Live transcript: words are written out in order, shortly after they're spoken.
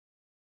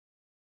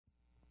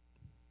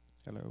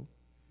Hello.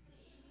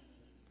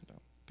 Hello.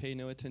 Pay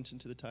no attention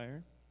to the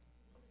tire.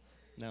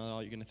 Now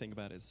all you're going to think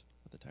about is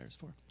what the tire's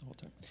for the whole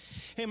time.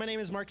 Hey, my name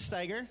is Mark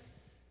Stiger.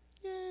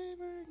 Yay,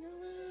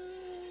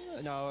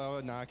 Mark. No,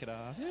 knock it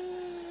off.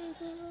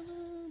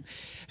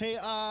 Hey,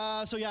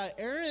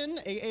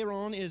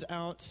 Aaron is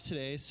out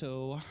today,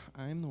 so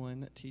I'm the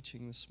one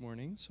teaching this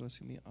morning, so it's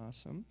going to be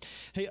awesome.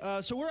 Hey,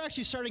 so we're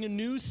actually starting a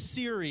new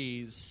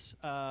series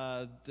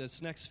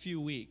this next few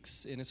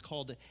weeks, and it's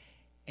called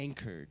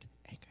Anchored.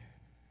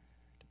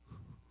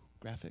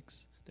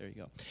 Graphics. There you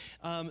go.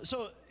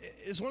 So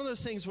it's one of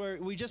those things where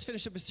we just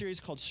finished up a series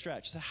called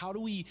Stretch. So how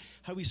do we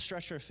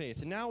stretch our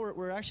faith? And now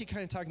we're actually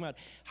kind of talking about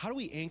how do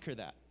we anchor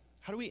that?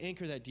 How do we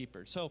anchor that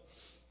deeper? So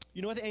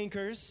you know what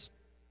anchors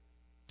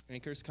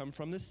come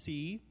from the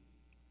sea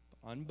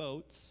on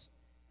boats.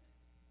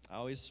 I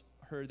always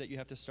heard that you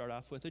have to start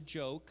off with a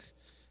joke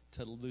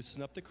to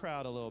loosen up the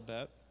crowd a little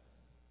bit.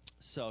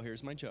 So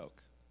here's my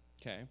joke.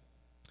 Okay.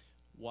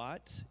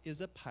 What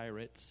is a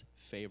pirate's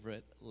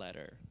favorite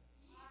letter?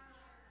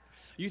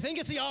 You think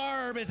it's the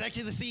R, but it's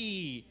actually the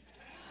C.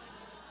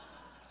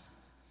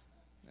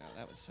 No,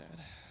 that was sad.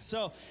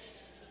 So,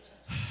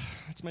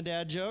 that's my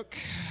dad joke.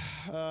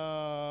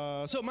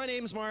 So my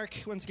name's Mark,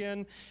 once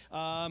again.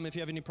 If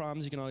you have any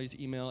problems, you can always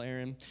email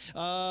Aaron.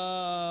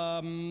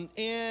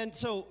 And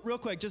so, real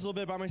quick, just a little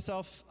bit about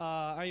myself.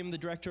 I am the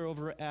director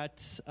over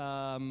at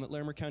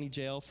Larimer County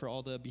Jail for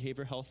all the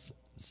behavioral health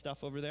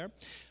stuff over there.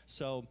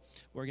 So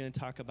we're going to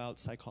talk about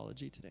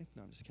psychology today.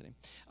 No, I'm just kidding.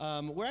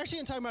 We're actually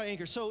going to talk about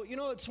anchor. So,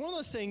 it's one of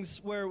those things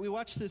where we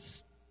watched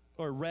this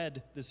or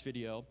read this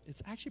video.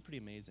 It's actually pretty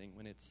amazing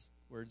when it's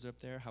words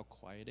up there, how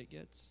quiet it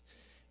gets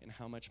and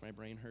how much my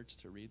brain hurts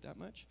to read that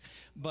much.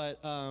 But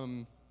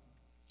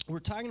we're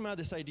talking about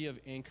this idea of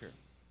anchor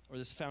or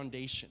this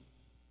foundation,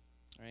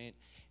 right?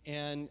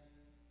 And,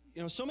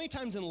 so many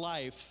times in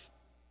life,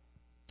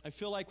 I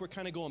feel like we're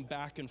kind of going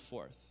back and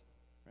forth,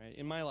 right?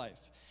 In my life.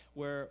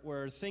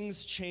 Where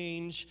things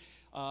change,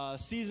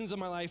 seasons of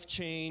my life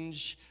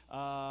change,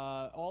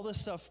 all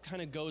this stuff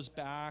kind of goes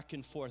back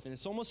and forth. And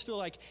it's almost feel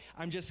like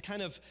I'm just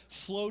kind of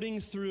floating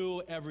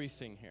through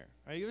everything here.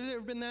 Right? You ever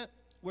been that?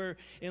 Where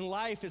in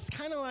life, it's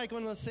kind of like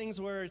one of those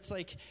things where it's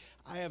like,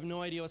 I have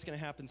no idea what's going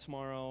to happen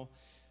tomorrow.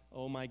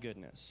 Oh my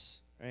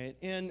goodness. Right?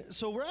 And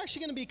so we're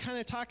actually going to be kind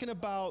of talking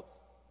about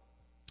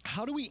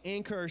how do we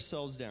anchor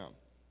ourselves down?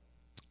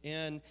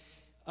 And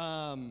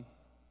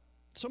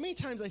so many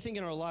times I think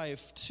in our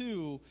life,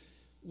 too,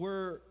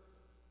 we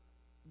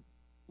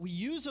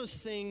use those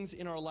things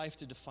in our life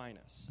to define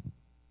us.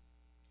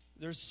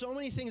 There's so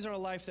many things in our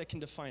life that can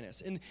define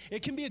us. And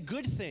it can be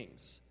good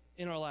things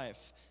in our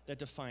life that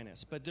define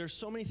us. But there's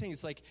so many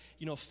things like,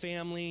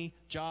 family,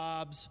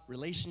 jobs,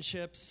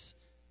 relationships,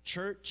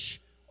 church,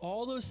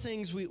 all those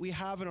things we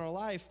have in our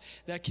life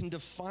that can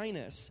define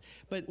us.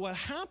 But what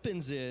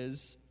happens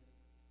is,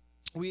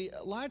 a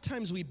lot of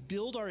times we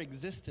build our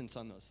existence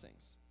on those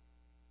things.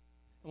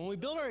 And when we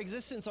build our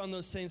existence on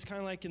those things, kind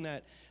of like in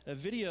that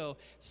video,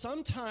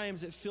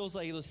 sometimes it feels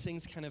like those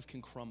things kind of can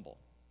crumble.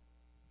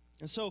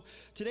 And so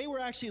today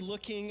we're actually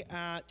looking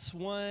at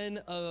one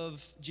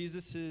of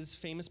Jesus's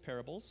famous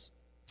parables.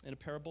 And a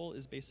parable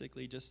is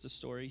basically just a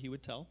story he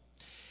would tell.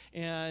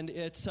 And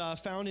it's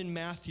found in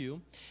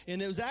Matthew.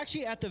 And it was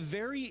actually at the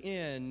very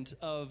end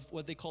of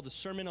what they call the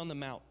Sermon on the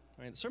Mount.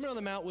 Right? The Sermon on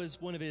the Mount was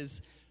one of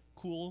his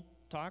cool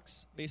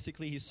talks.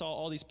 Basically, he saw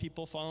all these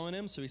people following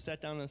him, so he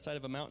sat down on the side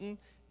of a mountain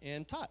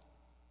and taught.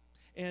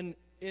 And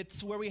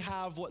it's where we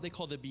have what they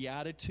call the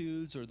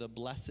Beatitudes or the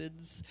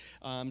Blesseds.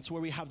 It's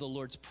where we have the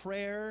Lord's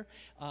Prayer.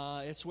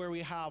 It's where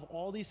we have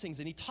all these things.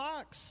 And he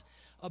talks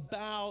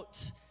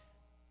about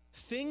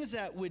things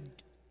that would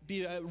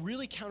be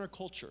really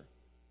counterculture.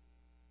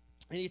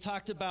 And he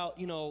talked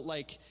about,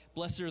 like,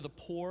 blessed are the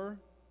poor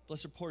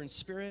in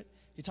spirit.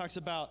 He talks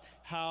about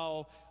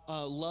how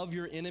love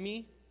your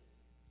enemy.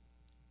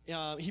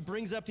 He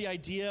brings up the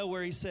idea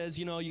where he says,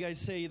 you guys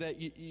say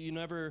that you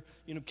never,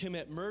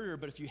 commit murder,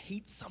 but if you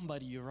hate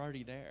somebody, you're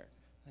already there.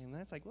 And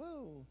that's like,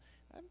 whoa,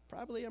 I'm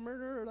probably a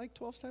murderer like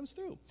 12 times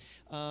through.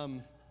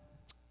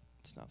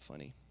 It's not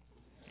funny.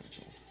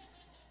 Actually,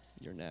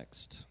 you're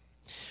next.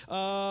 He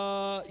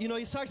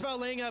talks about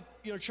laying up,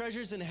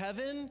 treasures in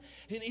heaven,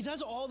 and he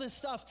does all this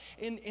stuff,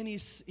 and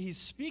he's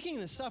speaking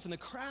this stuff, and the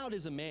crowd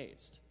is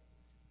amazed.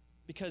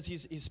 Because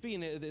he's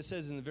speaking, it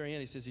says in the very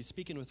end, he says he's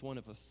speaking with one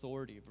of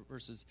authority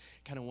versus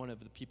kind of one of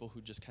the people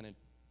who just kind of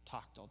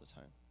talked all the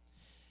time.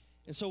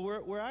 And so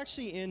we're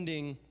actually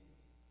ending,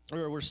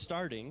 or we're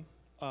starting,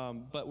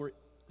 but we're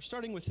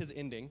starting with his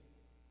ending.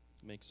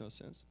 It makes no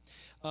sense.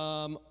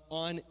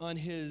 On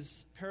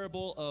his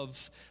parable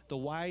of the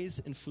wise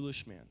and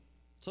foolish man.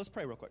 So let's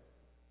pray real quick.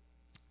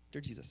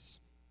 Dear Jesus,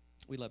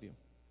 we love you.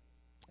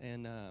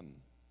 And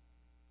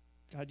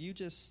God, you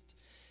just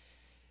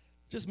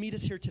meet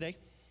us here today.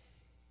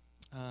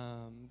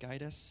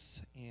 Guide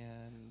us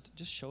and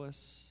just show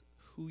us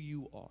who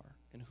you are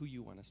and who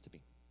you want us to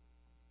be.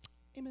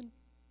 Amen.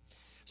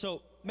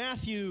 So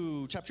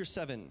Matthew chapter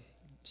 7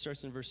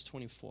 starts in verse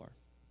 24.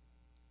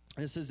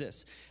 And it says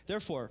this,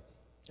 therefore,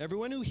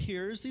 Everyone who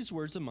hears these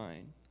words of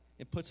mine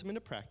and puts them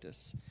into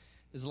practice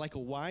is like a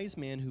wise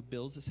man who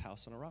builds his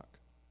house on a rock.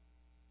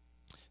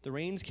 The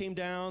rains came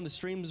down, the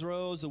streams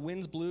rose, the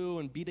winds blew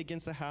and beat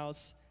against the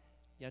house,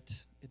 yet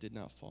it did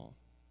not fall,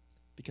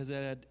 because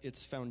it had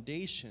its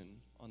foundation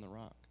on the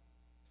rock.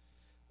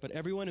 But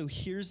everyone who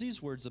hears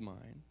these words of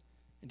mine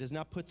and does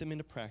not put them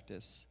into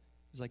practice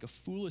is like a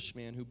foolish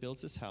man who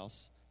builds his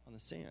house on the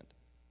sand.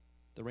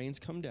 The rains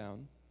come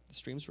down, the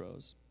streams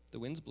rose, the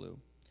winds blew,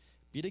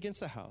 beat against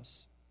the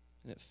house,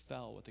 and it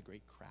fell with a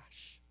great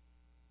crash.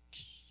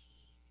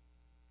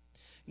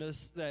 You know,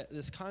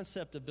 this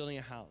concept of building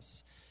a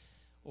house,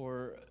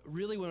 or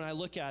really when I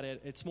look at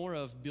it, it's more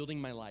of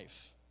building my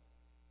life.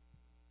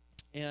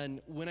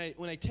 And when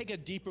I take a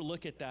deeper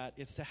look at that,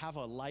 it's to have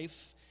a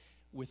life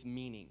with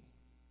meaning,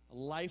 a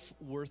life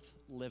worth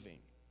living.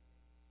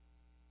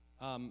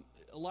 A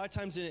lot of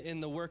times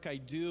in the work I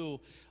do,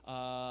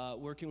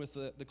 working with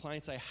the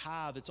clients I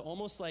have, it's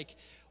almost like,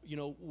 you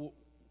know,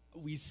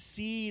 we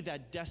see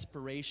that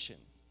desperation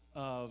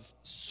of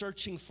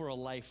searching for a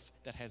life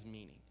that has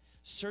meaning,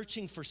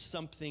 searching for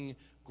something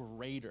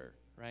greater,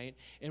 right?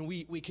 And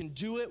we can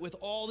do it with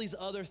all these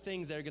other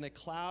things that are going to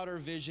cloud our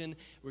vision.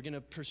 We're going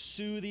to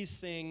pursue these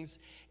things,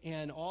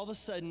 and all of a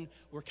sudden,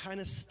 we're kind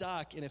of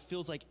stuck, and it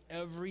feels like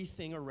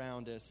everything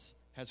around us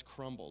has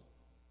crumbled.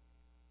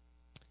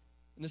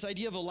 And this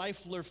idea of a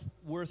life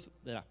worth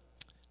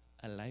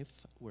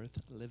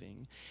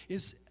living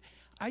is,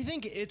 I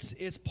think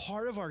it's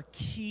part of our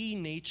key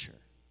nature,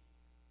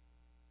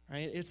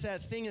 right? It's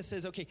that thing that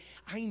says, okay,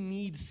 I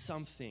need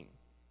something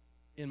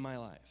in my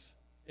life.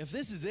 If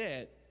this is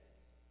it,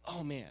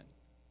 oh man,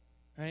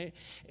 right?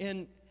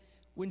 And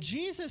when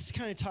Jesus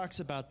kind of talks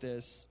about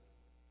this,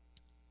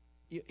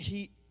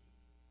 he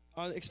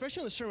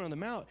especially on the Sermon on the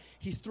Mount,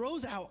 he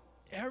throws out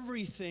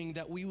everything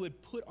that we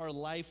would put our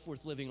life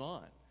worth living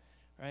on,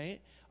 right?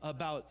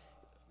 About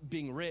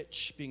being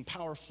rich, being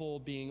powerful,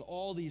 being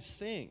all these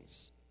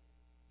things.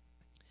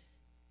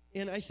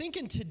 And I think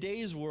in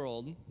today's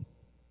world,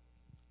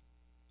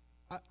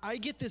 I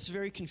get this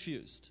very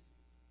confused.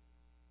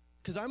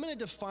 Because I'm going to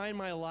define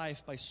my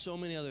life by so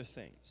many other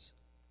things.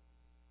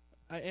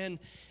 And,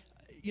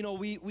 you know,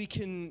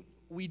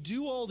 we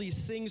do all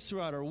these things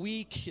throughout our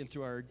week and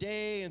throughout our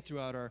day and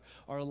throughout our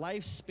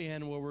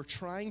lifespan where we're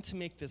trying to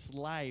make this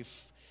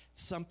life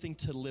something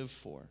to live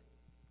for.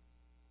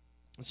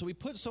 And so we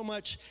put so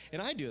much,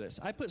 and I do this,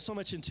 I put so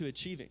much into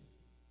achieving.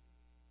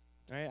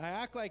 Right? I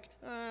act like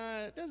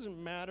it doesn't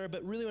matter,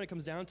 but really when it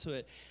comes down to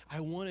it,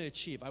 I want to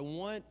achieve. I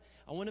want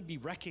to be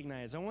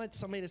recognized. I want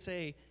somebody to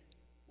say,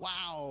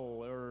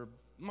 wow, or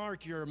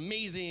Mark, you're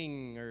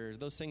amazing, or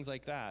those things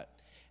like that.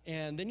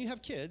 And then you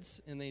have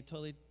kids, and they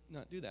totally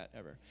not do that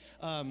ever.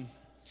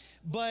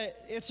 But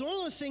it's one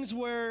of those things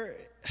where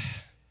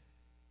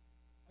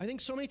I think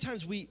so many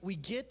times we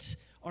get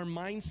our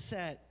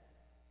mindset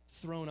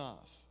thrown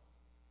off.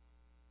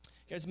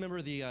 You guys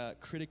remember the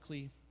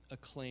critically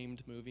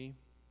acclaimed movie,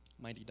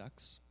 Mighty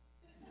Ducks?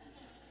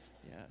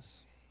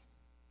 Yes.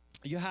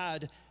 You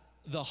had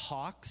the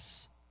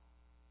Hawks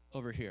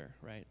over here,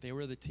 right? They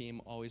were the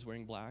team always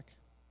wearing black,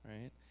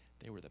 right?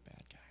 They were the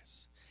bad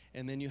guys.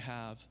 And then you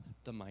have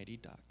the Mighty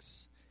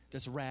Ducks,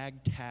 this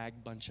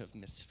ragtag bunch of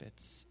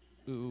misfits.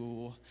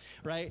 Ooh,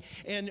 right?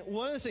 And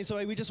one of the things,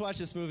 so we just watched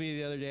this movie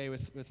the other day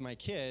with my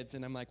kids,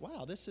 and I'm like,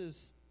 wow, this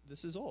is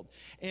old.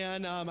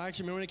 And I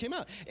actually remember when it came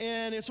out.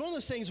 And it's one of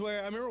those things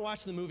where I remember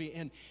watching the movie,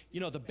 and, you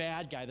know, the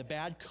bad guy, the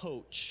bad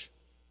coach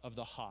of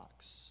the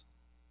Hawks,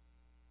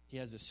 he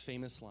has this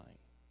famous line.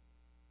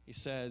 He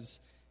says,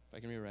 if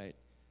I can read it right,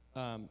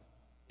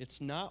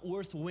 it's not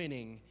worth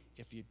winning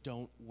if you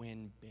don't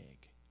win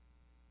big.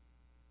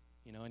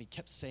 You know, and he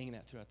kept saying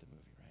that throughout the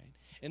movie, right?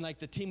 And like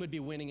the team would be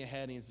winning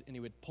ahead, and he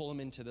would pull them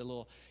into the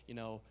little, you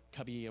know,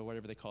 cubby or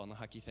whatever they call it in the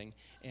hockey thing.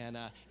 And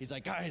he's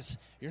like, guys,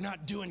 you're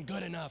not doing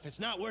good enough. It's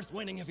not worth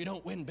winning if you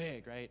don't win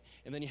big, right?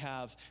 And then you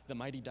have the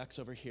Mighty Ducks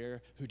over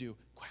here who do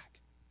quack,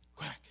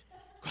 quack,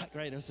 quack,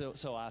 right? It's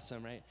so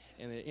awesome, right?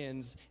 And it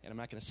ends, and I'm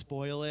not going to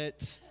spoil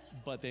it,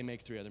 but they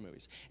make 3 other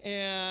movies.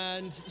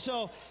 And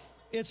so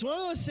it's one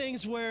of those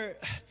things where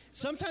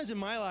sometimes in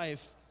my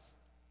life,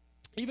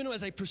 even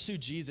as I pursue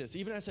Jesus,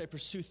 even as I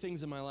pursue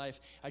things in my life,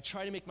 I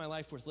try to make my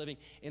life worth living.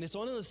 And it's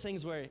one of those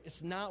things where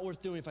it's not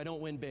worth doing if I don't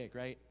win big,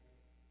 right?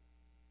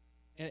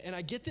 And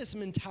I get this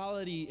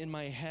mentality in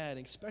my head,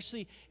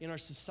 especially in our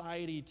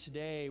society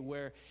today,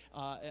 where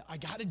I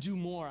got to do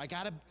more. I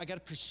got to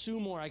pursue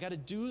more. I got to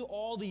do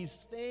all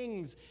these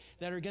things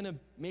that are going to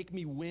make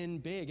me win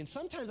big. And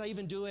sometimes I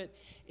even do it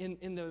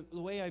in the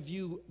way I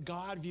view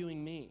God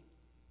viewing me,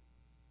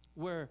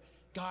 where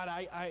God,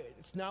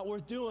 it's not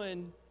worth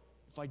doing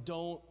if I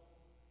don't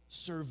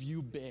serve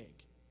you big.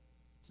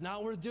 It's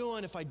not worth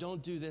doing if I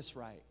don't do this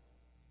right.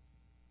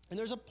 And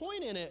there's a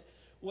point in it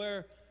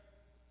where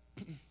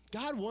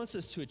God wants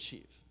us to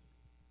achieve.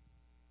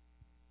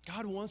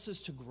 God wants us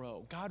to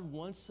grow. God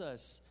wants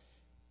us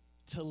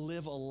to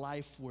live a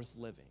life worth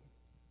living.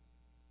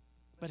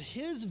 But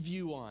his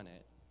view on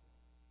it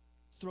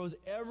throws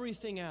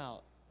everything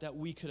out that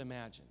we could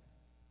imagine.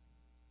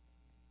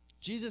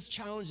 Jesus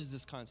challenges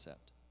this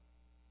concept.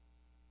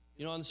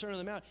 You know, on the Sermon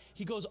on the Mount,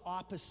 he goes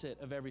opposite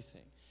of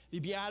everything. The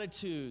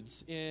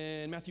Beatitudes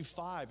in Matthew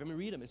 5, I mean,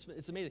 read them.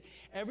 It's amazing.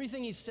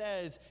 Everything he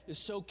says is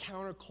so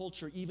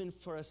counterculture, even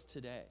for us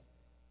today.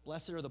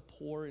 Blessed are the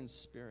poor in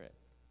spirit.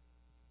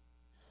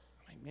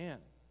 I'm like, man,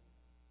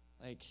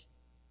 like,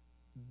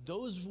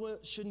 those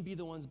shouldn't be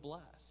the ones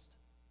blessed.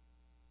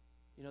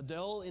 You know,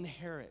 they'll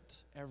inherit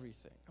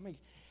everything. I'm like,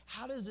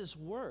 how does this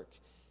work?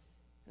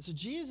 And so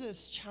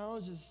Jesus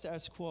challenges the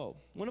status quo.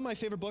 One of my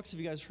favorite books, if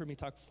you guys have heard me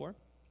talk before,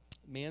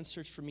 Man's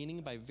Search for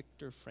Meaning by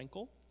Viktor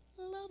Frankl.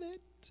 Love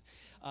it.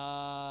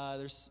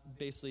 There's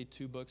basically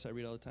two books I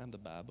read all the time, the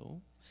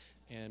Bible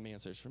and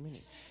Man's Search for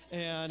Meaning.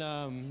 And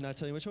not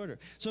telling you which order.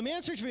 So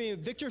Man's Search for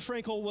Meaning, Viktor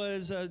Frankl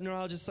was a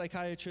neurologist,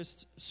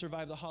 psychiatrist,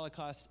 survived the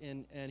Holocaust,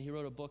 and he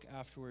wrote a book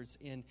afterwards.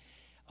 And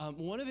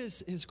one of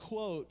his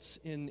quotes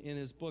in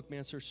his book,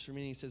 Man's Search for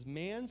Meaning, he says,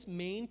 man's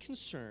main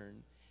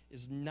concern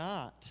is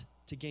not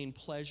to gain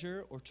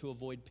pleasure or to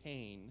avoid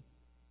pain,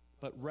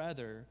 but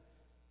rather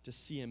to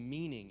see a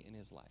meaning in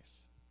his life.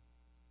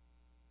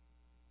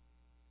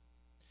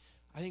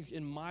 I think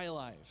in my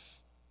life,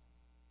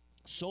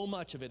 so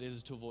much of it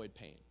is to avoid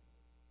pain,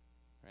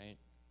 right?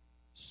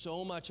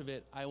 So much of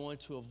it, I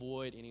want to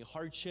avoid any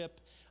hardship.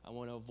 I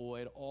want to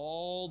avoid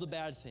all the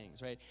bad things,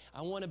 right?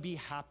 I want to be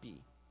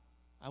happy.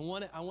 I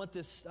want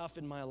this stuff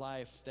in my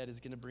life that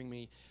is going to bring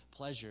me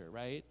pleasure,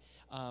 right?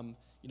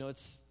 You know,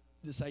 it's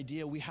this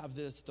idea we have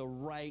the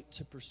right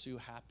to pursue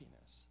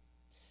happiness.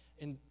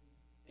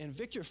 And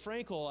Viktor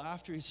Frankl,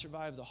 after he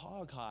survived the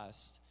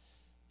Holocaust,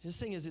 his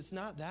thing is it's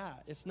not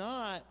that. It's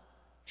not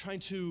trying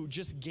to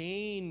just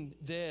gain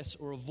this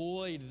or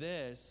avoid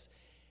this.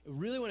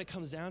 Really, when it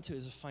comes down to it,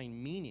 is to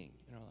find meaning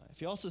in our life.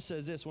 He also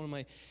says this, one of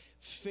my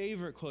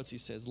favorite quotes, he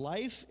says,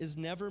 life is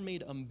never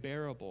made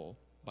unbearable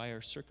by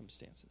our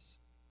circumstances.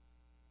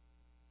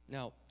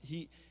 Now,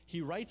 he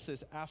writes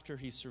this after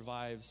he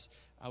survives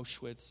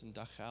Auschwitz and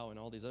Dachau and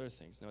all these other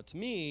things. Now, to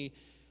me,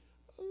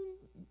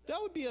 that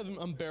would be an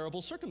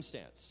unbearable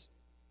circumstance.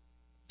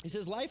 He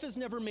says, life is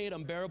never made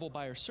unbearable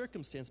by our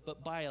circumstance,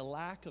 but by a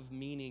lack of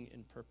meaning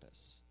and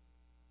purpose.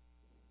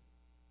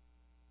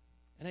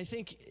 And I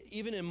think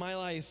even in my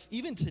life,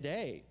 even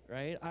today,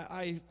 right,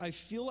 I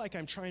feel like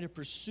I'm trying to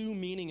pursue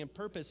meaning and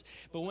purpose,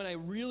 but when I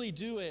really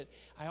do it,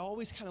 I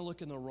always kind of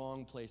look in the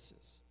wrong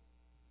places.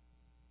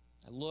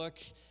 I look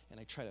and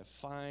I try to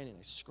find and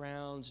I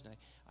scrounge and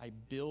I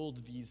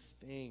build these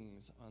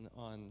things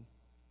on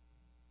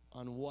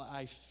what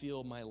I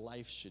feel my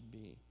life should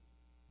be.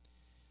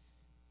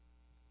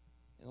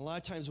 And a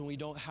lot of times when we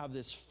don't have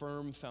this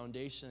firm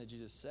foundation that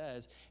Jesus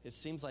says, it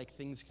seems like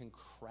things can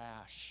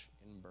crash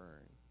and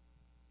burn,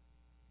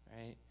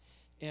 right?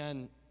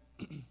 And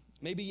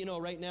maybe, you know,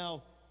 right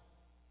now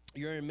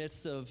you're in the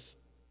midst of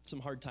some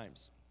hard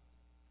times.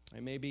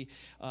 And maybe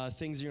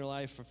things in your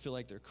life feel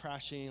like they're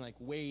crashing, like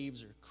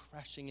waves are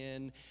crashing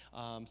in.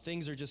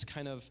 Things are just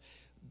kind of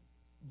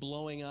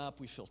blowing up.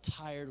 We feel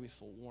tired. We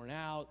feel worn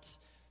out.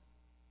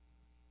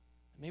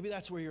 Maybe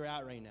that's where you're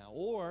at right now.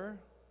 Or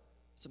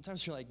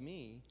sometimes you're like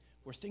me,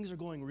 where things are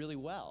going really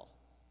well.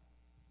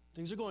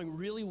 Things are going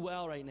really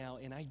well right now,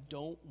 and I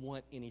don't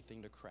want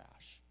anything to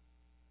crash.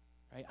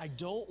 Right? I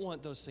don't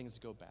want those things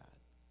to go bad.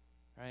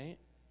 Right?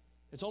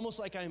 It's almost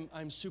like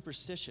I'm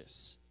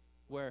superstitious,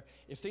 where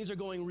if things are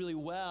going really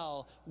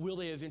well, will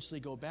they eventually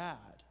go bad?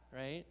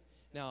 Right?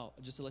 Now,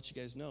 just to let you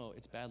guys know,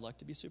 it's bad luck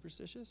to be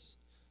superstitious,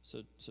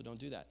 so don't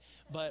do that.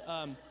 But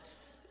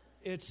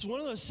it's one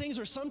of those things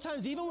where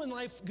sometimes, even when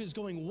life is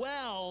going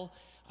well,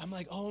 I'm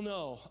like, oh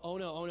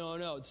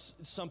no,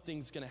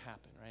 something's going to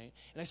happen, right?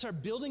 And I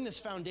start building this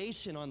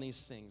foundation on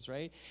these things,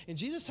 right? And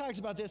Jesus talks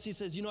about this. He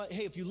says, you know what?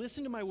 Hey, if you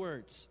listen to my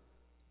words,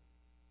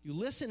 you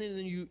listen and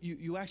then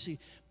you actually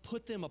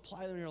put them,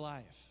 apply them in your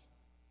life.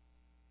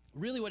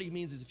 Really what he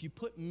means is if you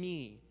put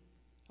me,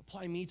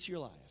 apply me to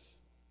your life,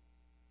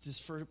 it's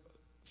this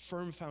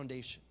firm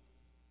foundation.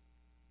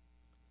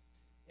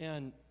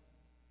 And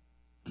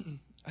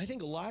I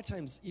think a lot of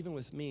times, even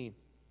with me,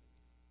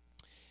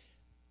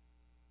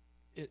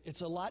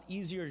 it's a lot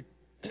easier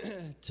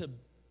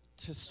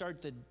to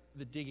start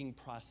the digging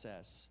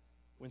process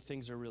when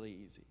things are really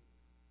easy,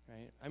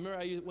 right? I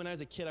remember when I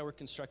was a kid, I worked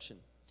construction,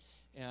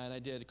 and I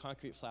did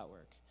concrete flat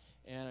work.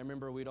 And I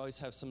remember we'd always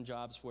have some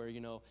jobs where,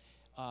 you know,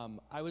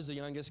 I was the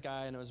youngest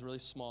guy, and I was really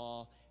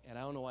small, and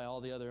I don't know why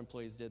all the other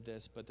employees did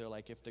this, but they're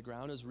like, if the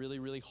ground is really,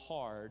 really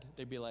hard,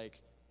 they'd be like,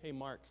 hey,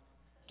 Mark,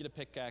 get a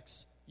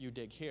pickaxe, you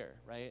dig here,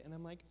 right? And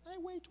I'm like, I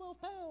weigh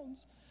 12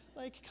 pounds.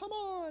 Like, come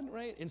on,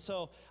 right? And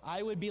so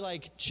I would be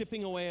like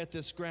chipping away at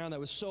this ground that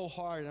was so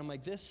hard, and I'm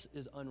like, this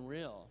is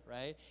unreal,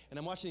 right? And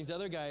I'm watching these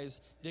other guys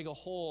dig a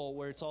hole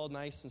where it's all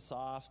nice and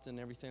soft and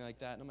everything like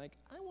that, and I'm like,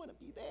 I want to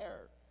be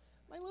there.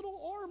 My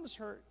little arms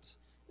hurt.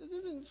 This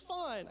isn't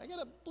fun. I got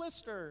a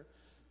blister,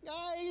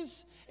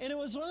 guys. And it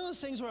was one of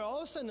those things where all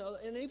of a sudden,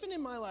 and even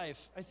in my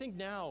life, I think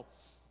now,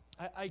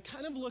 I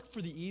kind of look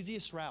for the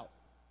easiest route.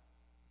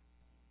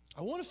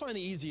 I want to find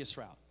the easiest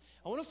route.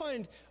 I want to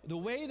find the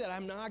way that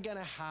I'm not going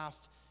to have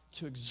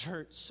to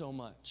exert so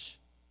much.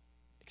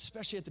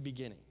 especially at the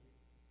beginning.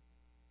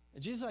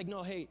 And Jesus is like,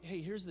 no, hey,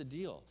 here's the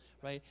deal,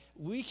 right?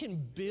 We're going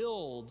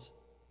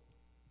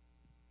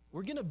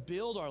to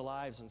build our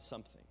lives on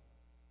something.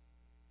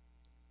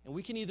 And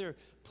we can either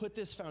put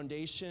this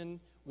foundation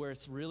where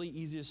it's really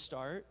easy to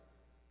start,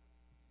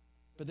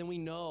 but then we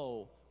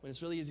know when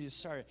it's really easy to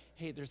start,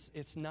 hey,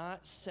 it's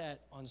not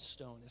set on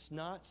stone. It's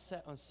not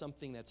set on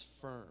something that's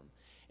firm.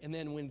 And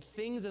then when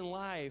things in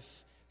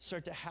life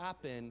start to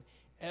happen,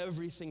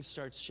 everything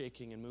starts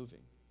shaking and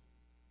moving.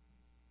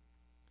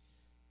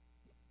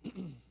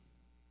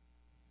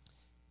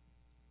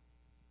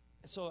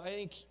 So I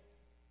think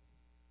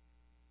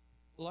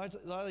a lot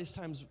of these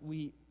times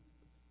we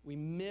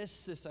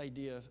miss this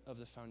idea of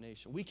the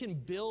foundation. We can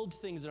build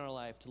things in our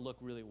life to look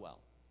really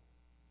well.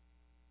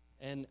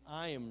 And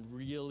I am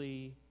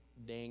really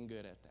dang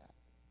good at that.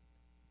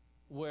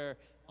 Where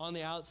on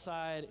the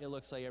outside, it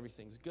looks like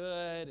everything's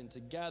good and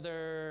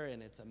together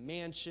and it's a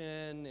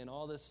mansion and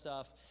all this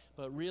stuff.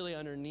 But really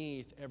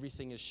underneath,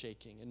 everything is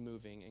shaking and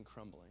moving and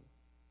crumbling.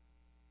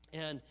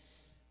 And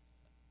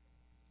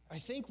I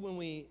think when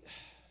we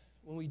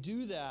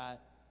do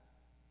that,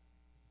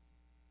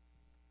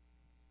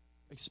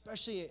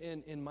 especially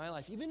in my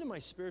life, even in my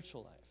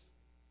spiritual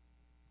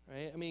life,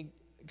 right? I mean,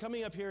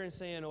 coming up here and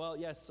saying, well,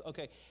 yes,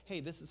 okay,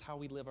 hey, this is how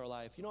we live our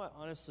life. You know what?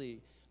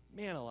 Honestly,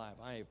 man alive,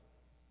 a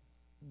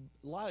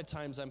lot of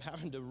times I'm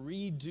having to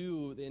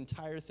redo the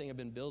entire thing I've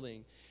been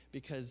building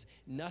because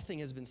nothing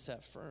has been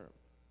set firm.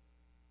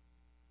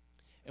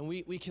 And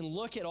we can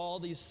look at all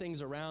these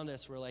things around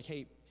us. We're like,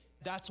 hey,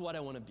 that's what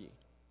I want to be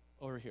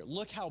over here.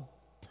 Look how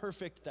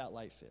perfect that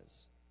life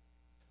is.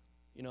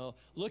 You know,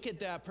 look at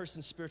that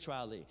person's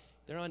spirituality.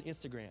 They're on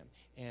Instagram,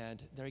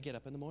 and they get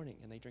up in the morning,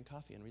 and they drink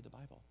coffee and read the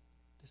Bible.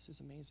 This is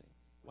amazing.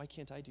 Why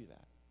can't I do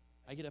that?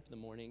 I get up in the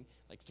morning,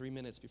 like 3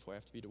 minutes before I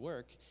have to be to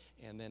work,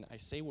 and then I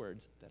say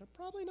words that are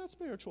probably not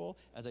spiritual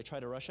as I try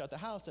to rush out the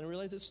house, and I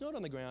realize it snowed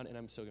on the ground, and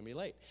I'm still going to be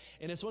late.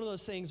 And it's one of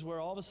those things where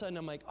all of a sudden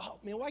I'm like, oh,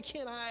 man, why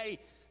can't I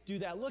do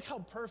that? Look how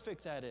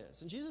perfect that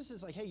is. And Jesus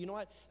is like, hey, you know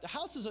what? The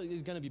house is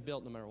going to be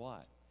built no matter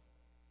what.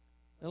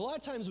 And a lot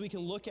of times we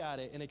can look at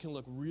it, and it can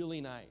look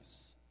really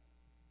nice.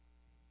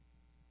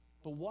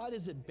 But what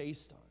is it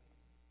based on?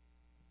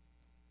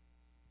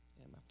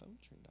 And my phone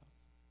turned off.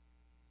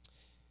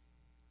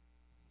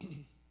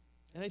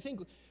 And I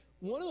think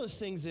one of those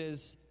things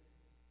is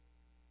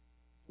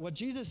what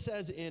Jesus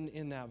says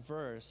in that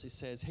verse. He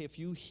says, hey, if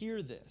you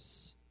hear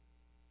this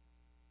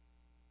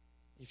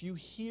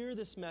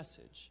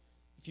message,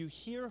 if you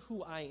hear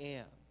who I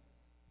am,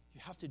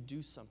 you have to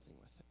do something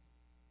with it.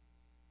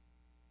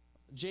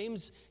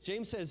 James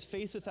says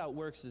faith without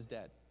works is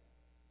dead.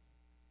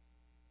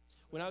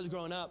 When I was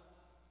growing up,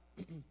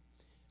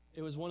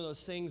 it was one of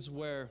those things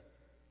where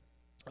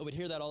I would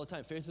hear that all the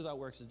time. Faith without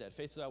works is dead.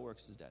 Faith without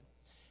works is dead.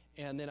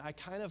 And then I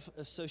kind of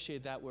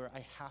associate that where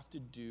I have to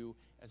do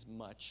as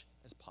much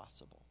as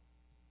possible.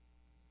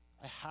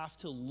 I have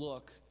to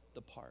look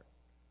the part.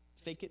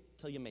 Fake it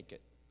till you make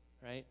it,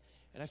 right?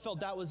 And I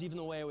felt that was even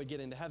the way I would get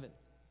into heaven,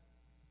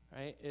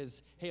 right?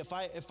 Is, hey,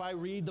 if I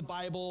read the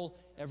Bible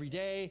every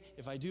day,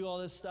 if I do all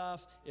this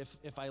stuff,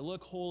 if I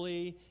look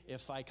holy,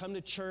 if I come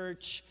to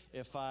church,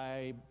 if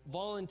I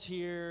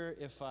volunteer,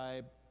 if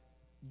I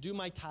do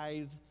my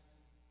tithe,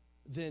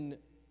 then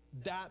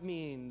that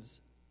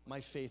means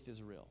my faith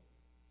is real.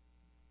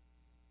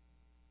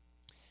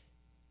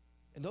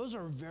 And those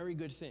are very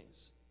good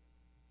things.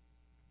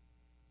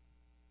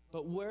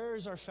 But where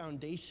is our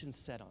foundation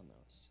set on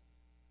those?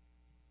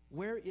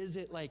 Where is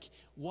it like,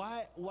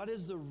 what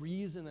is the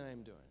reason that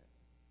I'm doing it?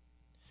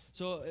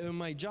 So in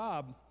my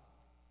job,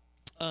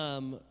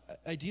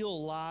 I deal a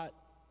lot,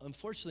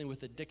 unfortunately,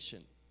 with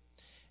addiction.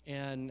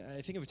 And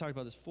I think I've talked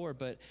about this before,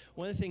 but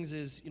one of the things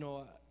is, you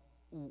know,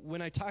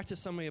 when I talk to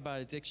somebody about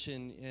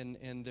addiction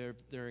and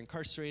they're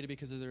incarcerated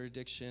because of their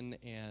addiction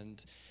and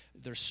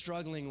they're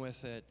struggling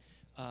with it,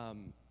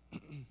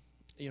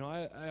 you know,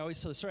 I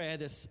always tell the story.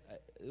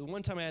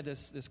 One time I had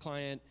this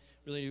client,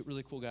 really,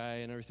 really cool guy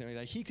and everything like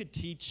that. He could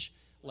teach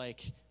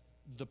like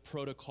the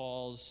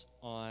protocols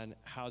on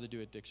how to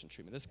do addiction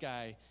treatment. This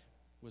guy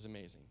was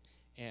amazing.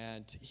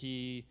 And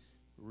he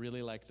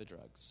really liked the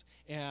drugs.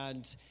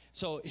 And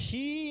so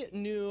he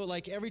knew,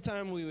 like, every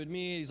time we would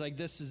meet, he's like,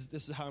 this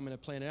is how I'm going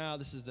to plan it out.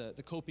 This is the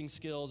coping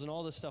skills and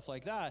all this stuff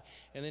like that.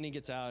 And then he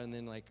gets out, and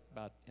then, like,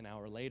 about an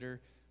hour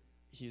later,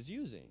 he's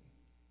using.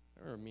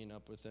 I remember meeting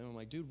up with him. I'm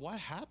like, dude, what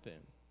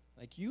happened?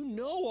 Like, you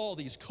know all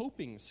these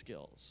coping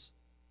skills,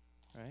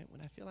 right?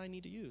 When I feel I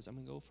need to use, I'm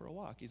going to go for a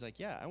walk. He's like,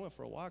 yeah, I went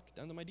for a walk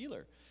down to my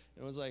dealer.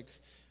 And it was like,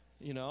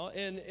 you know,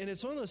 and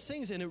it's one of those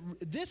things, and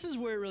this is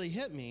where it really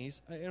hit me.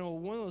 You know,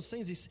 one of those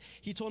things,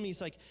 he told me,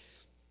 he's like,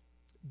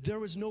 there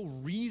was no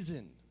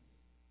reason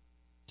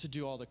to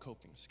do all the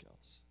coping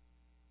skills.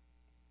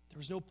 There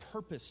was no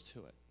purpose to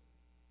it.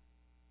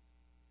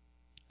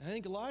 And I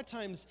think a lot of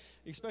times,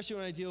 especially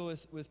when I deal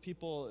with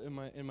people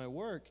in my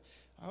work,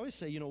 I always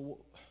say, you know,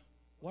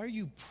 why are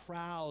you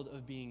proud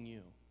of being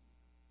you?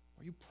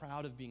 Are you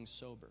proud of being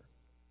sober?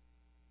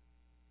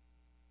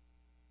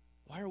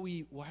 Why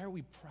are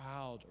we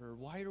proud, or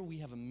why do we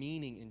have a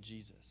meaning in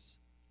Jesus?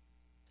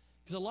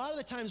 Because a lot of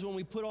the times when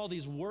we put all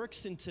these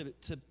works into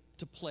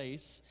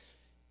place,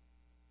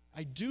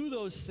 I do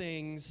those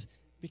things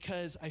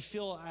because I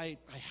feel I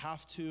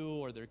have to,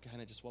 or they're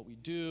kind of just what we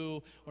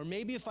do, or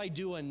maybe if I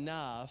do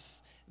enough,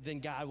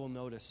 then God will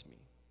notice me.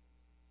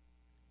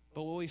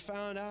 But what we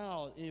found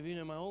out, even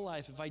in my own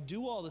life, if I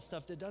do all this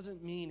stuff, that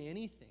doesn't mean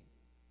anything.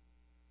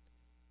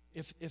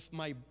 If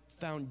my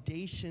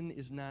foundation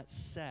is not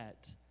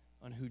set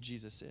on who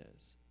Jesus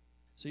is.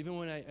 So even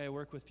when I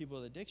work with people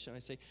with addiction, I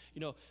say,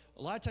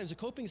 a lot of times the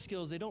coping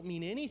skills, they don't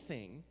mean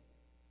anything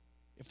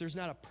if there's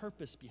not a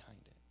purpose behind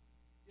it.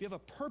 If you have a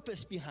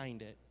purpose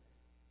behind it,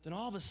 then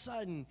all of a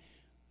sudden,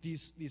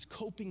 these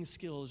coping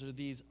skills or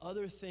these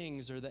other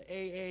things or the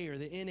AA or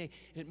the NA,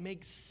 it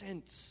makes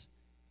sense.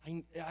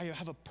 I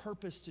have a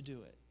purpose to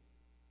do it.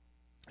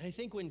 And I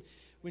think when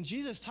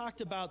Jesus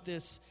talked about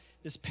this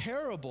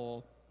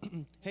parable,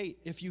 hey,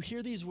 if you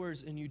hear these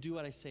words and you do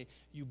what I say,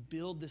 you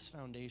build this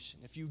foundation.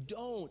 If you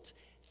don't,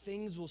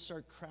 things will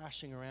start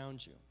crashing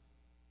around you.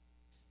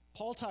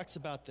 Paul talks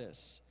about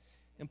this.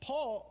 And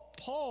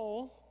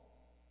Paul,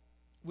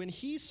 when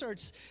he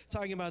starts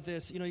talking about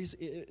this,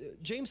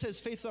 James says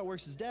faith without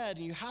works is dead,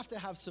 and you have to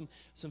have some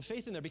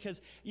faith in there,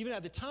 because even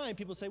at the time,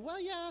 people say,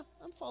 well, yeah,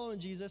 I'm following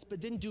Jesus, but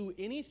didn't do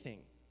anything.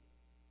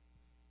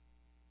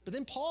 But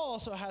then Paul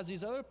also has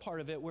these other part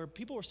of it where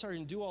people are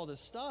starting to do all this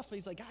stuff, but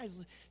he's like,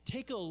 guys,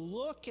 take a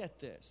look at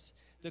this,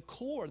 the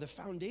core, the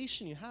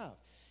foundation you have.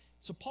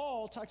 So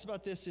Paul talks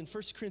about this in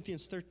 1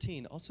 Corinthians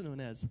 13, also known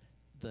as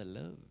the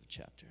love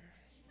chapter.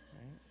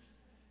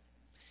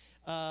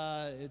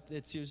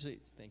 It's usually,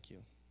 thank you.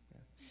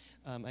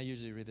 Yeah. I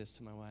usually read this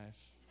to my wife.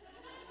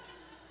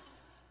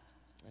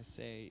 I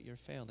say, you're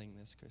failing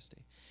this, Christy.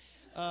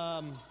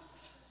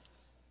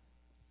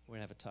 We're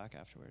going to have a talk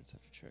afterwards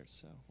after church,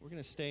 so we're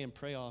going to stay and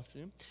pray all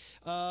afternoon.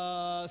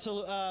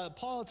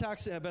 Paul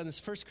talks about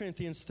this 1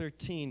 Corinthians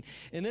 13,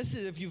 and this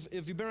is, if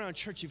you've been around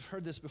church, you've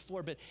heard this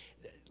before, but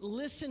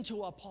listen to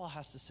what Paul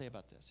has to say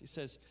about this. He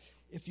says,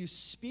 if you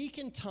speak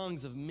in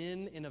tongues of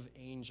men and of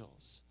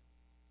angels,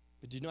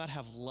 but do not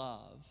have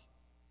love,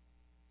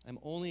 I'm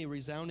only a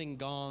resounding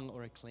gong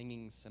or a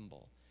clanging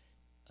cymbal,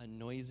 a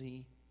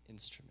noisy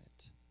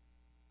instrument.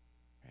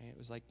 Right? It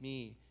was like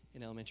me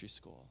in elementary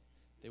school.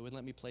 They wouldn't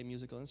let me play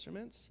musical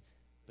instruments,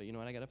 but you know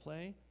what I got to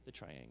play? The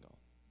triangle.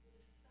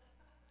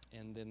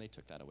 And then they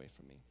took that away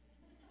from me.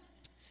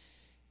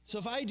 So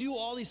if I do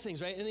all these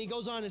things, right? And he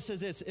goes on and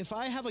says this, if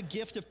I have a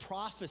gift of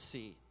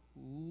prophecy,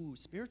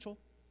 spiritual,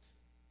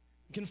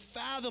 can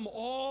fathom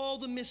all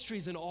the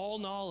mysteries and all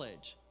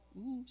knowledge,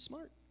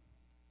 smart.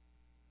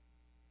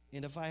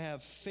 And if I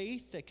have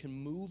faith that can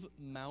move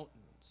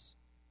mountains,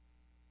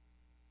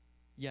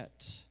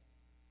 yet,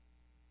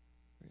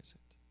 where is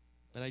it?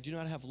 But I do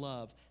not have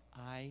love,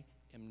 I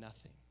am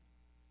nothing.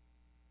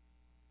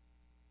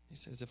 He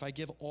says, if I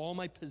give all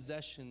my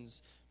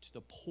possessions to the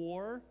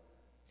poor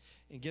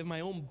and give my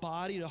own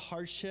body to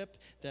hardship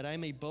that I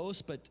may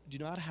boast, but do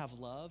not have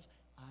love,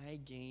 I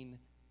gain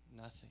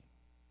nothing.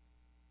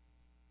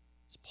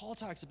 So Paul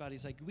talks about,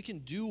 he's like, we can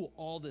do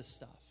all this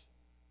stuff.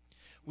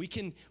 We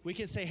can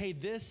say, hey,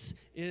 this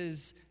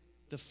is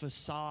the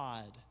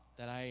facade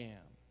that I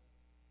am.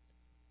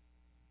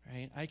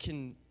 Right? I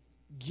can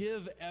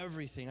give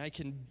everything. I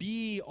can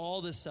be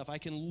all this stuff. I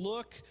can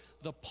look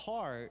the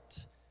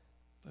part.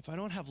 But if I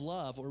don't have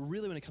love, or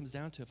really when it comes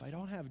down to it, if I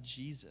don't have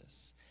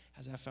Jesus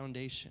as that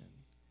foundation,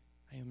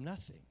 I am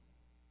nothing.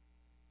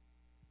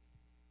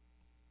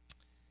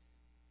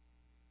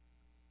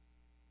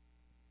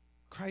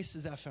 Christ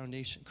is that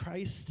foundation.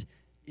 Christ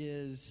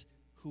is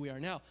who we are.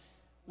 Now,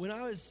 when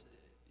I was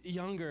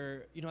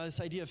younger,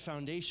 this idea of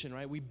foundation,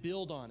 right? We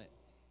build on it.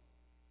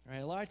 Right?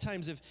 A lot of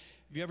times, have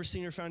you ever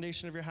seen your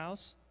foundation of your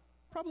house?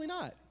 Probably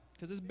not,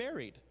 because it's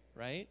buried,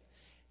 right?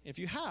 If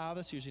you have,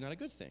 that's usually not a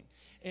good thing.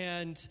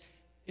 And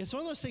it's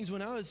one of those things,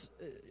 when I was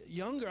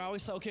younger, I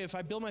always thought, okay, if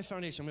I build my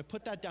foundation, I'm going to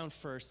put that down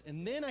first,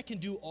 and then I can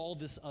do all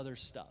this other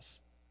stuff,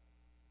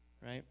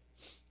 right?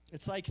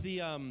 It's like the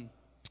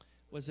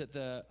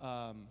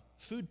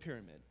food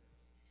pyramid,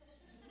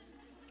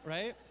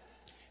 right?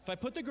 If I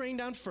put the grain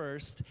down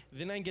first,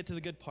 then I can get to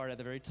the good part at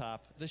the very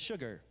top, the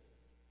sugar,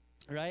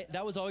 right?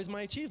 That was always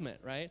my achievement,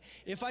 right?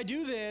 If I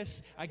do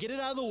this, I get it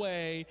out of the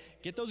way,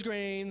 get those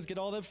grains, get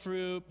all the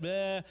fruit,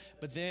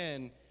 but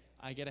then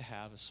I get to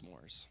have the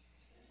s'mores.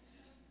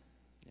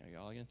 You're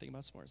all going to think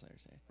about s'mores later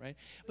today, right?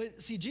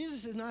 But see,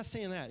 Jesus is not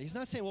saying that. He's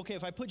not saying, okay,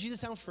 if I put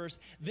Jesus down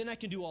first, then I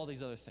can do all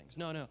these other things.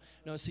 No.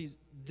 See,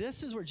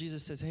 this is where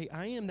Jesus says, hey,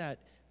 I am that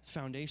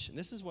foundation.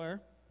 This is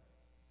where,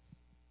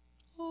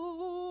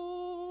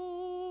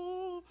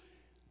 my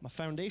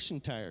foundation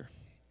tire.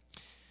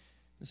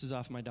 This is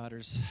off my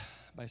daughter's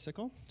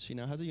bicycle. She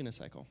now has a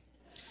unicycle.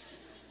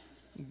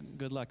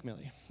 Good luck,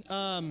 Millie.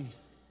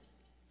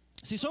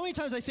 See, so many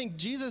times I think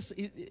Jesus,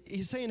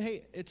 he's saying,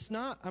 hey, it's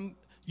not,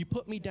 you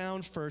put me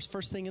down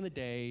first thing in the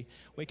day,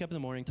 wake up in the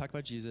morning, talk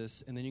about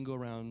Jesus, and then you can go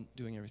around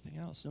doing everything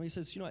else. No, he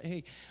says, you know what,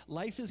 hey,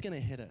 life is going to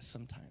hit us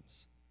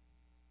sometimes.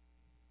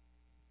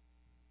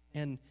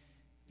 And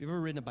have you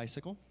ever ridden a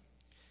bicycle?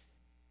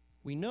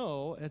 We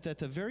know that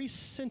the very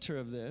center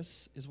of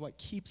this is what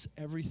keeps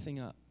everything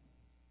up.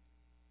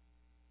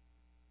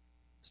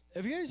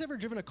 Have you guys ever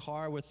driven a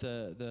car with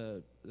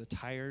the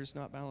tires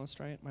not balanced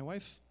right? My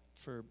wife,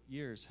 for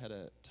years, had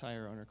a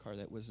tire on her car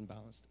that wasn't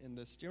balanced, and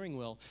the steering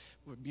wheel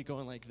would be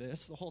going like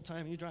this the whole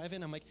time you drive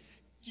in. I'm like,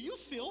 do you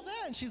feel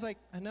that? And she's like,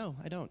 no,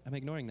 I don't. I'm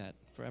ignoring that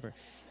forever.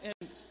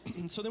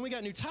 And so then we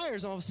got new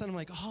tires, and all of a sudden I'm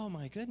like, oh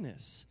my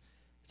goodness,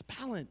 it's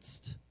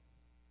balanced,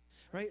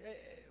 right?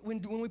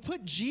 When we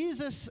put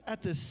Jesus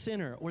at the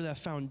center, or the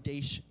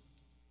foundation,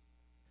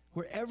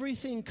 where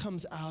everything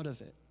comes out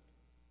of it,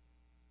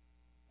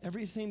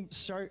 everything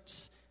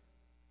starts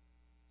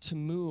to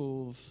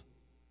move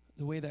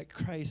the way that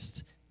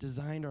Christ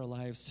designed our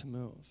lives to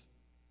move.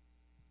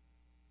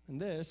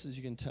 And this, as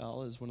you can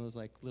tell, is one of those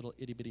like little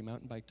itty-bitty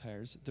mountain bike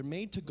tires. They're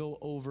made to go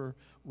over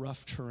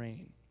rough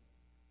terrain.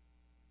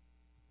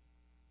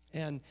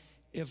 And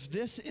if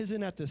this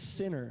isn't at the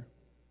center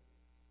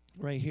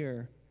right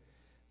here,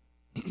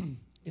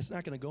 it's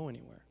not going to go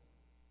anywhere.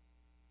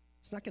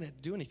 It's not going to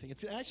do anything.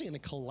 It's actually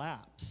going to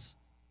collapse,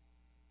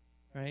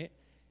 right?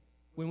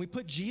 When we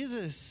put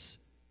Jesus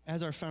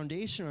as our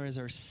foundation or as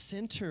our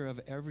center of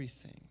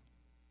everything,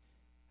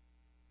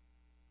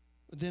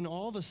 then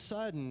all of a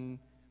sudden,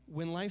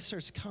 when life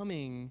starts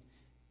coming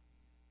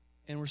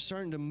and we're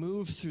starting to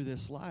move through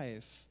this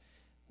life,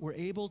 we're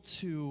able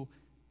to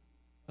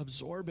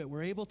absorb it.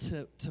 We're able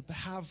to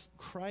have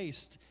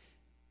Christ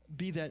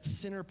be that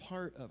center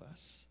part of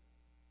us.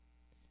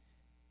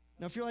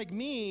 Now, if you're like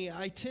me,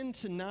 I tend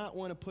to not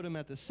want to put him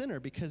at the center,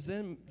 because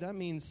then that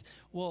means,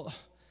 well,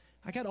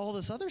 I got all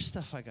this other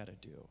stuff I got to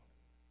do.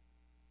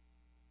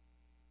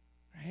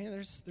 Right?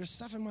 There's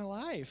stuff in my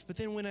life. But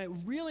then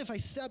if I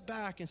step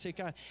back and say,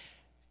 God,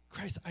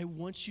 Christ, I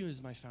want you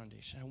as my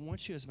foundation. I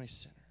want you as my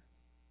center.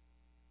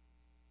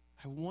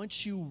 I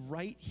want you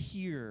right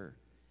here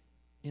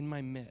in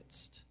my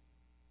midst.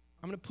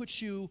 I'm going to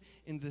put you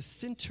in the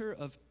center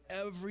of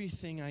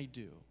everything I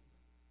do,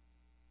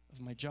 of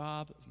my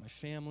job, of my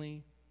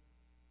family,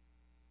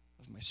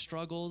 of my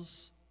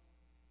struggles,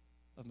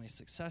 of my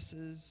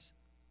successes.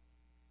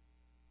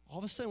 All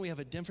of a sudden, we have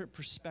a different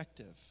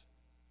perspective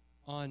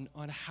on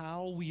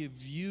how we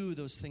view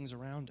those things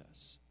around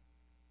us.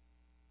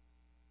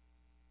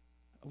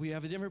 We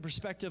have a different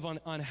perspective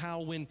on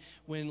how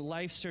when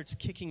life starts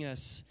kicking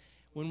us,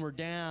 when we're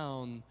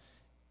down,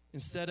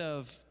 instead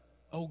of,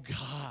 oh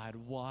God,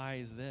 why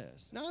is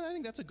this? No, I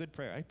think that's a good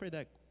prayer. I pray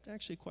that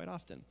actually quite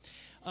often.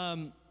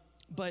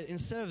 But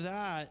instead of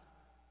that,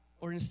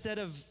 or instead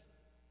of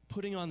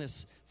putting on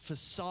this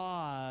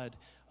facade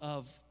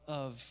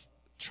of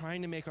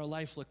trying to make our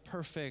life look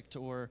perfect,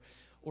 or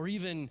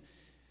even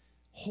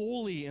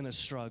holy in a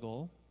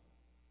struggle,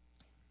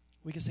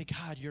 we can say,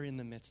 God, you're in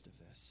the midst of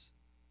this.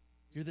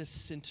 You're the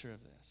center of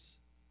this.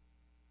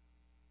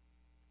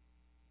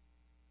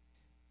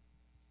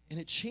 And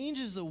it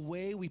changes the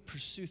way we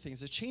pursue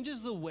things. It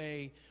changes the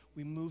way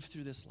we move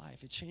through this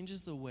life. It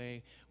changes the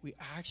way we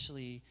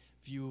actually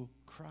view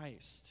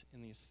Christ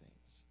in these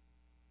things.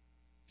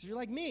 Because if you're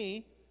like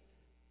me,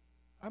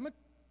 I'm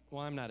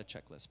not a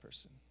checklist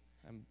person.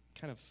 I'm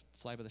kind of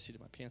fly by the seat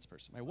of my pants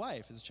person. My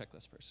wife is a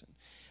checklist person.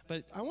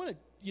 But I want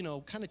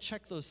to, kind of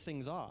check those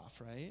things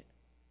off, right?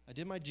 I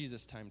did my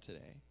Jesus time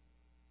today.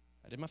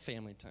 I did my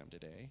family time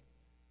today.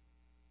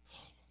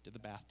 Did the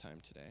bath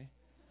time today.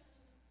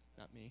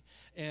 Not me.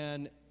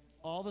 And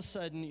all of a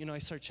sudden, I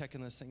start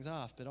checking those things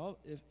off. But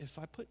if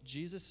I put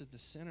Jesus at the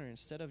center,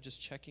 instead of just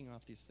checking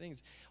off these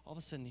things, all of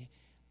a sudden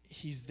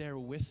he's there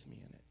with me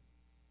in it.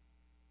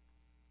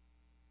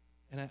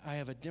 And I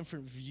have a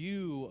different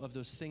view of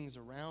those things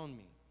around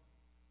me.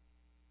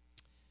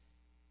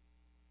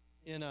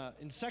 In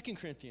 2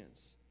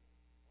 Corinthians,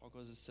 Paul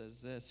goes and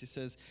says this. He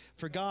says,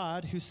 for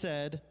God, who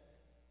said,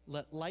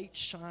 let light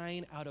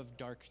shine out of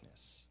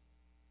darkness,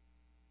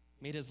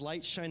 made his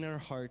light shine in our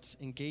hearts,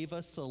 and gave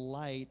us the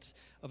light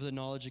of the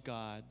knowledge of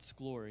God's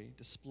glory,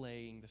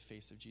 displaying the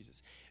face of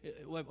Jesus.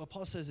 What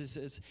Paul says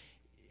is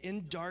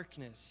in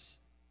darkness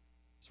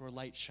is where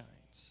light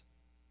shines,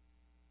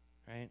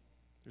 right?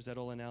 There's that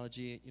old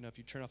analogy, if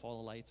you turn off all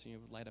the lights and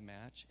you light a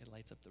match, it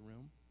lights up the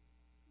room.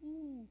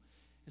 Ooh.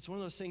 It's one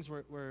of those things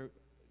where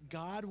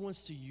God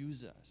wants to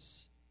use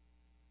us,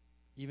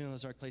 even in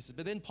those dark places.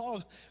 But then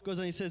Paul goes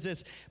on, he says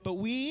this, but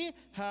we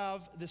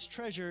have this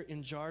treasure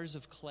in jars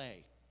of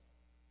clay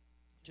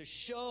to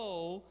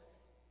show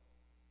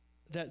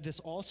that this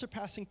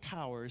all-surpassing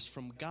power is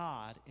from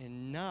God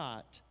and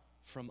not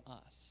from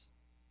us.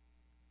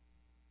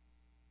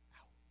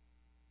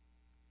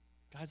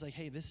 Wow. God's like,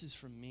 hey, this is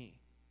from me.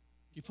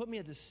 You put me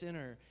at the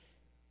center,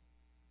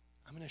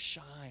 I'm going to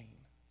shine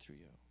through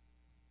you.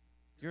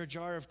 You're a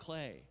jar of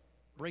clay,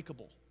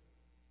 breakable.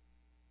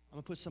 I'm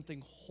going to put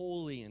something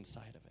holy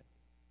inside of it.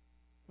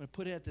 I'm going to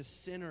put it at the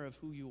center of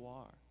who you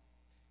are.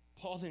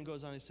 Paul then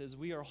goes on and says,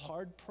 we are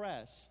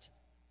hard-pressed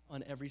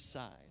on every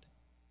side,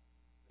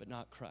 but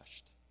not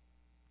crushed.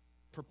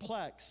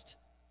 Perplexed,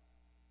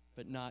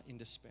 but not in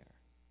despair.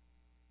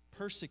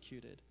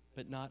 Persecuted,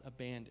 but not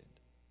abandoned.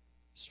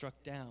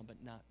 struck down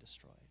but not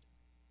destroyed.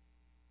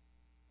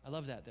 I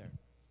love that there.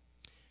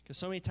 Because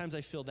so many times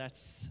I feel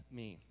that's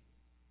me.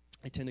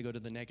 I tend to go to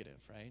the negative,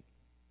 right?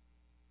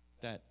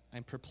 That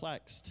I'm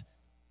perplexed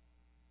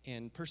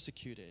and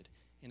persecuted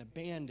and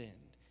abandoned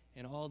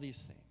and all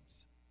these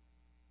things.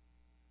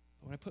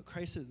 But when I put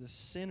Christ at the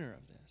center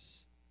of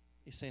this,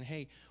 he's saying,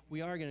 hey,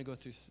 we are going to go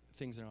through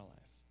things in our life.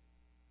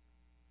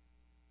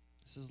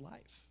 This is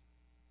life.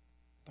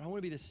 But I want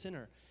to be the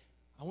center.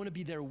 I want to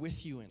be there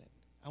with you in it.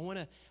 I want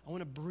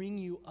to bring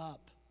you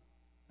up.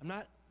 I'm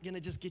not going to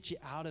just get you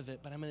out of it,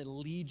 but I'm going to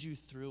lead you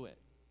through it.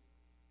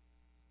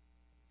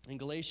 In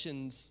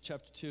Galatians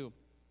chapter 2,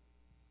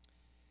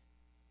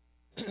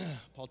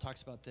 Paul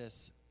talks about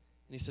this,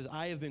 and he says,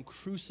 I have been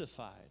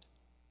crucified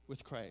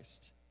with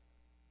Christ,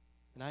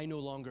 and I no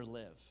longer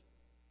live,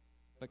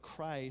 but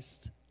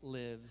Christ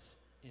lives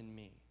in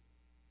me.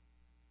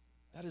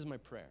 That is my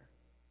prayer.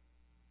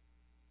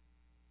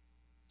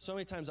 So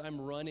many times I'm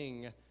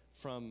running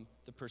from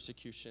the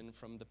persecution,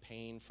 from the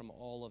pain, from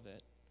all of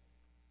it.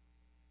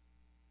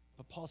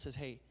 But Paul says,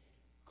 hey,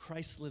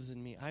 Christ lives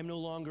in me. I'm no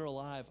longer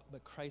alive,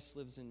 but Christ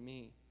lives in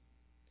me.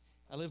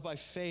 I live by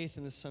faith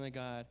in the Son of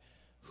God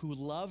who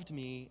loved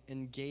me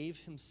and gave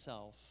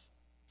himself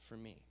for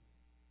me.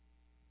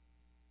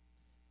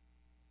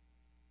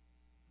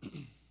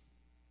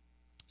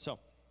 So,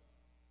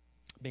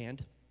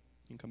 band,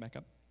 you can come back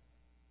up.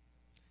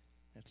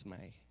 That's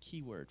my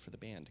key word for the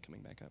band,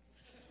 coming back up.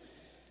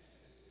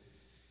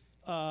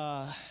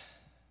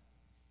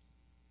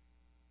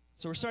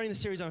 So we're starting the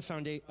series on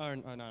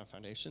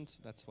foundations.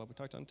 That's what we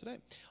talked on today.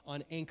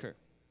 On anchor.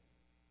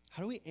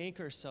 How do we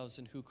anchor ourselves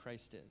in who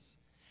Christ is?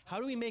 How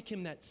do we make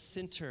him that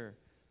center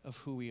of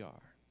who we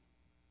are?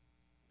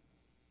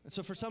 And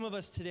so for some of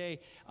us today,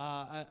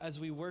 as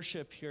we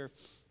worship here,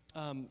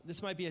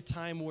 this might be a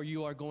time where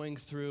you are going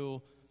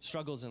through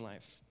struggles in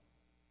life.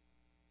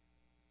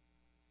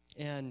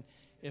 And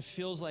it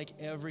feels like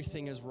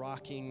everything is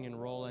rocking and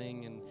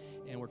rolling,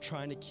 and we're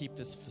trying to keep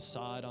this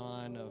facade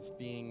on of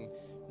being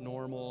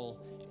normal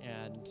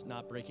and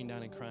not breaking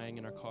down and crying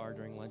in our car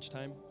during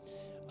lunchtime.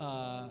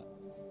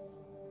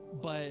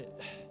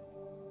 But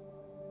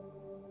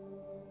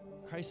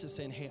Christ is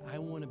saying, hey, I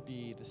want to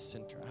be the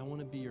center. I want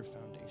to be your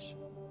foundation.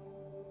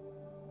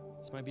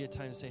 This might be a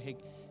time to say, hey,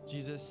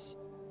 Jesus,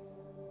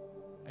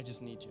 I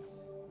just need you.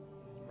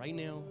 Right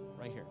now,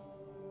 right here.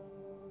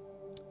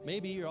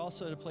 Maybe you're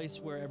also at a place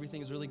where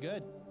everything's really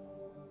good.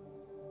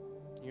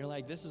 And you're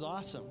like, this is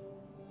awesome.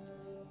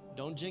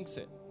 Don't jinx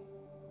it.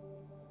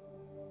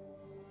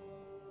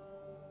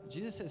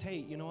 Jesus says, hey,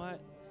 you know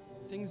what?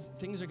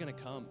 Things are going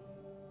to come.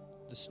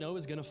 The snow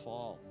is going to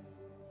fall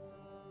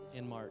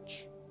in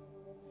March.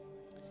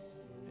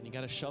 And you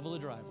got to shovel a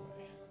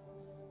driveway.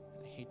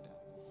 I hate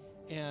that.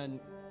 And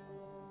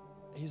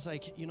he's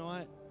like, you know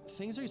what?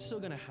 Things are still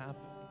going to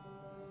happen.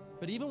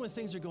 But even when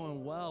things are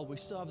going well, we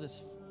still have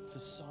this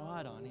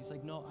facade on. He's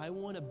like, no, I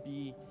want to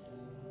be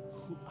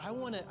who I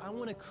want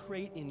to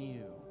create in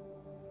you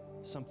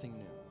something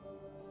new.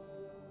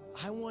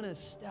 I want to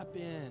step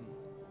in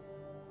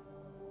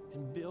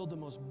and build the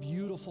most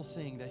beautiful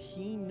thing that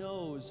he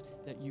knows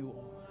that you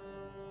are.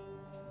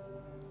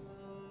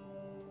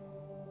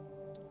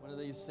 One of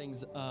these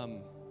things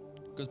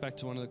goes back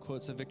to one of the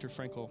quotes that Viktor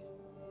Frankl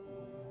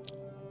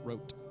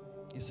wrote.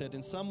 He said,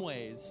 in some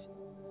ways,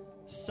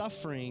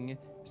 suffering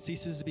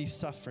ceases to be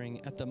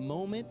suffering at the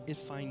moment it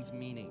finds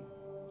meaning,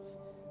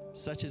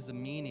 such as the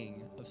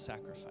meaning of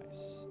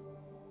sacrifice.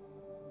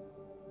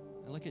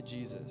 I look at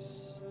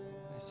Jesus,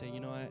 and I say,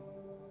 you know what?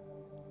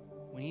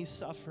 When he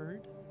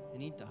suffered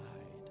and he died,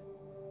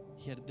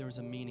 there was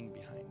a meaning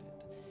behind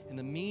it. And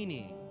the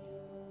meaning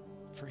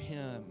for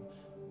him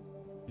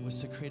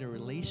was to create a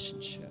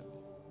relationship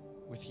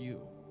with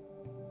you.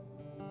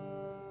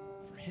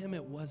 For him,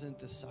 it wasn't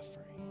the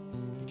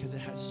suffering, because it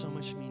has so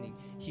much meaning.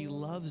 He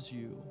loves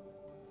you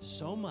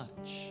so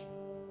much,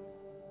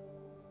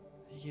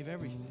 he gave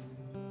everything.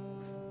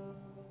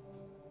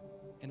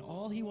 And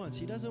all he wants,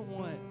 he doesn't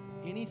want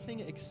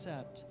anything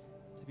except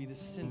to be the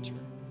center,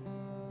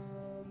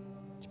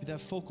 to be that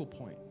focal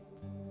point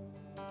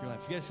of your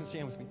life. You guys can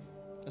stand with me.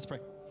 Let's pray.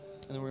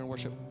 And then we're going to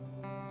worship.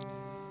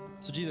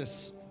 So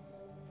Jesus,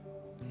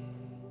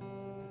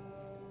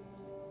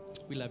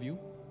 we love you.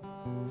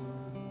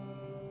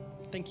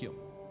 Thank you.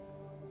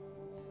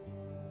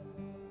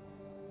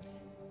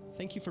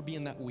 Thank you for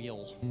being that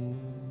wheel.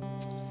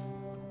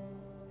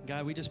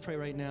 God, we just pray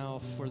right now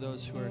for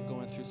those who are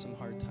going through some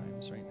hard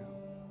times right now.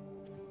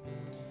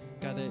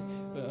 God,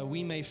 that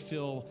we may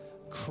feel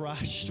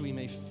crushed, we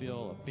may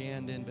feel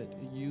abandoned, but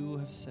you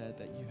have said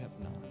that you have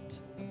not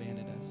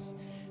abandoned us,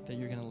 that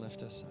you're going to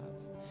lift us up.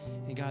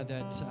 And God,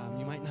 that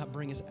you might not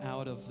bring us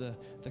out of the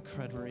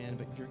crud we're in,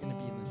 but you're going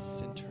to be in the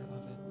center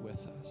of it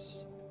with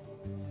us.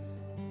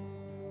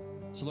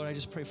 So Lord, I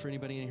just pray for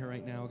anybody in here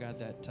right now, God,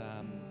 that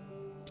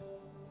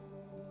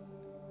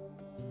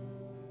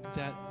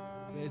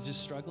is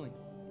just struggling.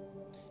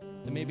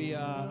 That maybe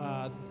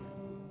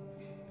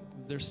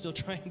they're still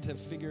trying to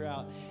figure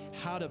out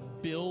how to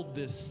build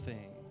this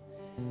thing.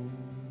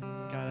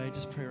 God,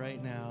 just pray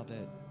right now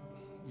that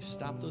you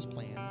stop those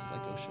plans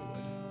like OSHA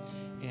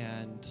would,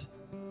 and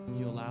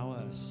you allow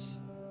us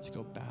to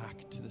go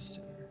back to the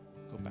center,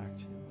 go back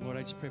to him. Lord,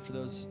 I just pray for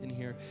those in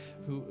here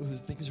who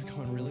things are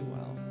going really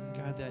well.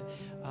 God, that,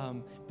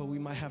 but we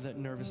might have that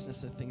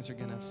nervousness that things are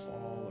going to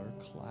fall or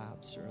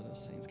collapse or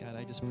those things. God,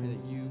 I just pray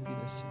that you be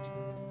the center.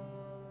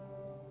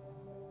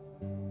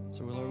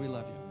 So, Lord, we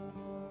love you.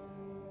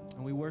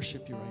 And we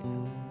worship you right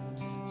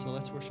now. So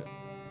let's worship.